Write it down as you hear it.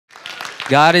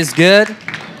God is good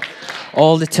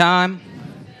all the time.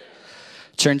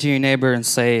 Turn to your neighbor and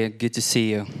say, good to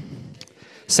see you.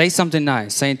 Say something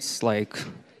nice. Say it's like,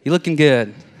 you're looking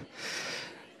good.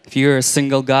 If you're a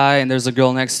single guy and there's a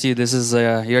girl next to you, this is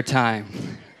your time.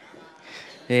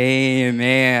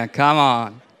 Amen. Come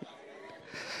on.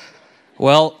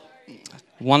 Well,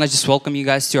 I want to just welcome you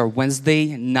guys to our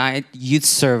Wednesday night youth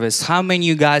service. How many of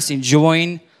you guys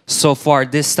enjoying so far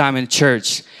this time in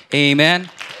church? Amen.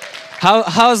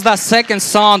 How's that second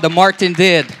song that Martin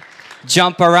did?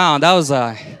 Jump around. That was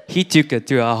he took it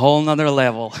to a whole nother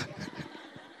level.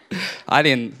 I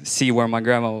didn't see where my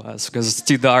grandma was because it's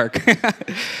too dark.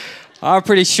 I'm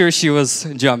pretty sure she was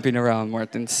jumping around,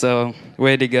 Martin. So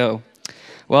way to go.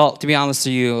 Well, to be honest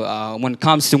with you, when it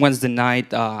comes to Wednesday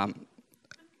night,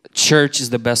 church is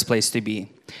the best place to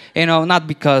be. You know, not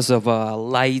because of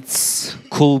lights,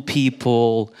 cool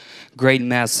people, great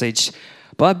message,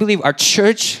 but I believe our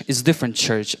church is different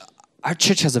church. Our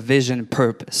church has a vision and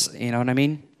purpose. You know what I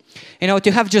mean? You know,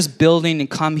 to have just building and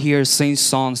come here, sing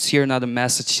songs, hear another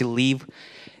message, to leave,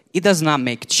 it does not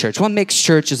make church. What makes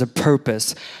church is a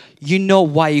purpose. You know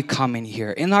why you come in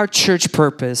here. And our church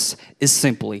purpose is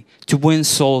simply to win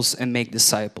souls and make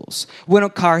disciples. We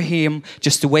don't come here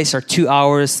just to waste our 2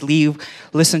 hours, leave,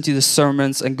 listen to the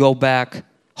sermons, and go back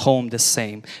home the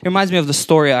same. It reminds me of the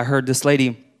story I heard this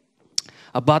lady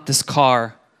about this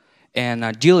car, and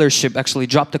a dealership actually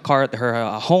dropped the car at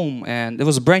her home, and it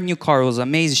was a brand new car. It was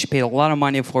amazing. She paid a lot of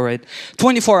money for it.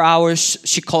 24 hours,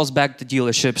 she calls back the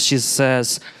dealership. She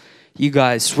says, you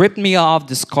guys ripped me off.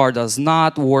 This car does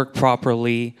not work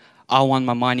properly. I want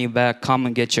my money back. Come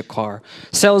and get your car.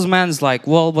 Salesman's like,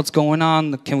 well, what's going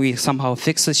on? Can we somehow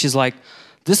fix it? She's like,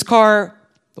 this car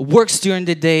works during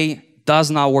the day, does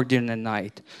not work during the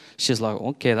night. She's like,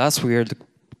 okay, that's weird. The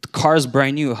car's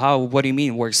brand new. How? What do you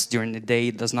mean works during the day,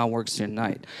 it does not work during the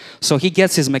night? So he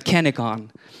gets his mechanic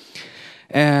on.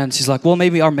 And she's like, well,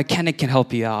 maybe our mechanic can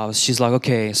help you out. She's like,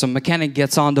 okay. So mechanic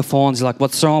gets on the phone. He's like,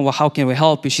 what's wrong? Well, how can we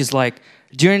help you? She's like,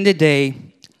 during the day,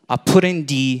 I put in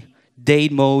the day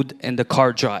mode and the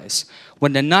car drives.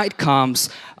 When the night comes,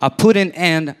 I put in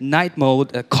N night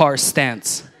mode, the car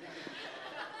stands.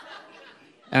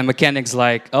 And the mechanic's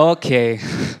like, okay,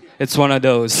 it's one of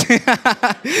those.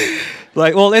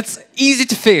 Like, well, it's easy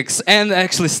to fix and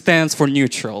actually stands for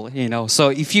neutral, you know. So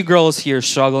if you girls here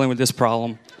struggling with this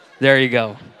problem, there you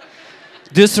go.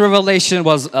 This revelation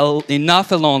was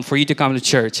enough alone for you to come to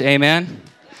church. Amen?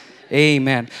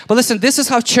 Amen. But listen, this is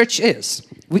how church is.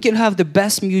 We can have the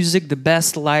best music, the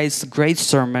best lights, great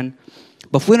sermon,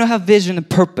 but if we don't have vision and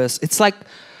purpose, it's like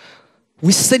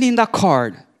we sit in that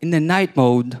car in the night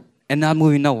mode and not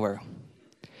moving nowhere.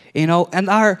 You know, and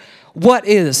what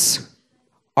is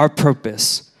our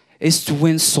purpose? Is to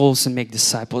win souls and make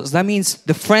disciples. That means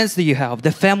the friends that you have,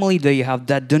 the family that you have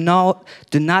that do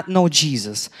not know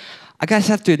Jesus. I guys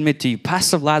have to admit to you,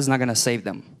 Pastor Vlad's not going to save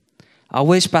them. I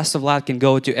wish Pastor Vlad can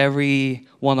go to every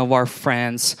one of our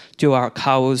friends, to our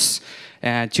house,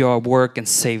 and to our work and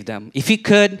save them. If he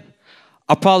could,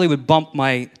 I probably would bump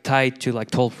my tithe to like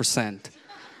 12%.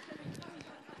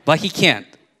 But he can't.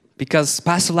 Because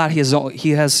Pastor Vlad,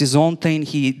 he has his own thing.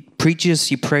 He preaches,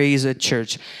 he prays at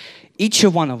church. Each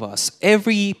one of us,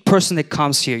 every person that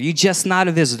comes here, you're just not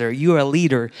a visitor. You're a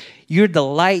leader. You're the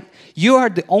light. You are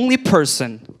the only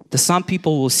person that some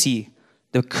people will see,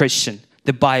 the Christian,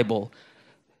 the Bible,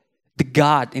 the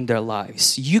God in their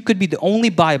lives. You could be the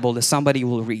only Bible that somebody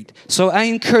will read. So I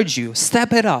encourage you,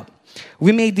 step it up.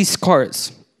 We made these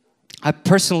cards. I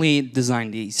personally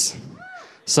designed these.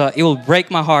 So it will break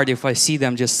my heart if I see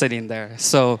them just sitting there.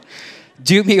 So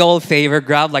do me all a favor,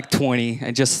 grab like 20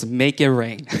 and just make it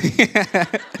rain.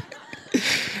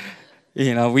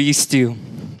 You know, we used to,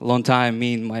 a long time,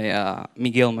 me and my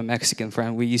Miguel, my Mexican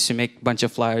friend, we used to make a bunch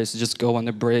of flyers, just go on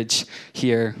the bridge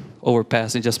here,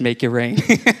 overpass, and just make it rain.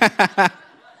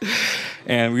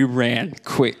 And we ran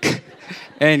quick.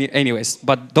 Anyways,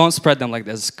 but don't spread them like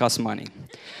this, it costs money.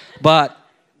 But,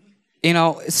 you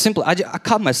know, it's simple. I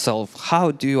caught myself, how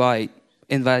do I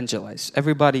evangelize?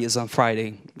 Everybody is on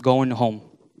Friday going home.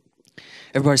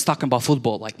 Everybody's talking about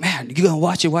football. Like, man, you gonna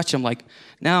watch it? Watch it. I'm like,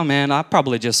 no, man, I'll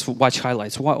probably just watch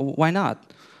highlights. Why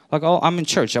not? Like, oh, I'm in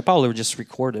church. I probably just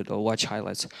record it or watch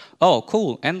highlights. Oh,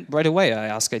 cool. And right away, I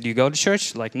ask, do you go to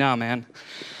church? Like, no, man.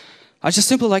 I just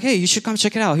simply like, hey, you should come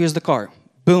check it out. Here's the car.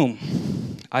 Boom.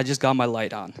 I just got my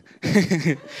light on.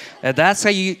 And that's how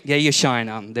you get your shine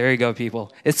on. There you go,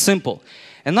 people. It's simple.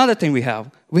 Another thing we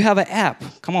have an app.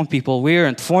 Come on, people. We're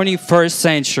in 21st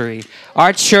century.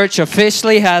 Our church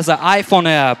officially has an iPhone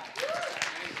app.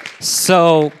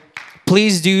 So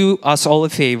please do us all a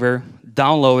favor.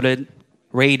 Download it,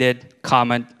 rate it,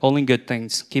 comment only good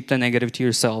things. Keep the negative to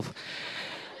yourself.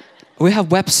 We have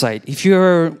website. If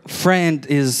your friend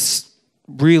is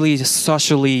really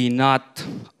socially not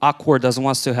awkward, doesn't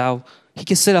want to have, he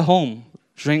can sit at home,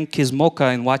 drink his mocha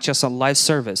and watch us on live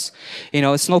service.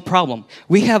 It's no problem.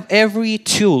 We have every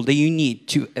tool that you need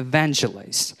to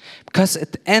evangelize. Because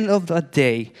at the end of the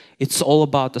day, it's all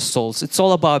about the souls. It's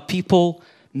all about people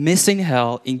missing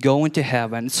hell and going to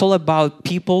heaven. It's all about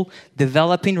people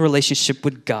developing relationship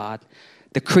with God,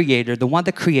 the Creator, the one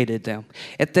that created them.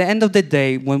 At the end of the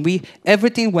day, at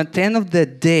the end of the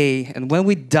day, and when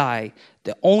we die,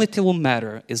 the only thing will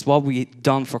matter is what we've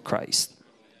done for Christ.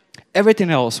 Everything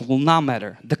else will not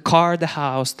matter. The car, the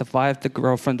house, the wife, the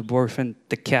girlfriend, the boyfriend,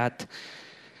 the cat.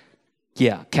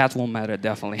 Yeah, cat won't matter,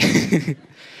 definitely.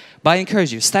 But I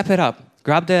encourage you, step it up.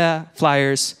 Grab the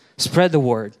flyers, spread the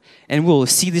word, and we'll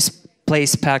see this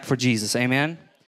place packed for Jesus. Amen?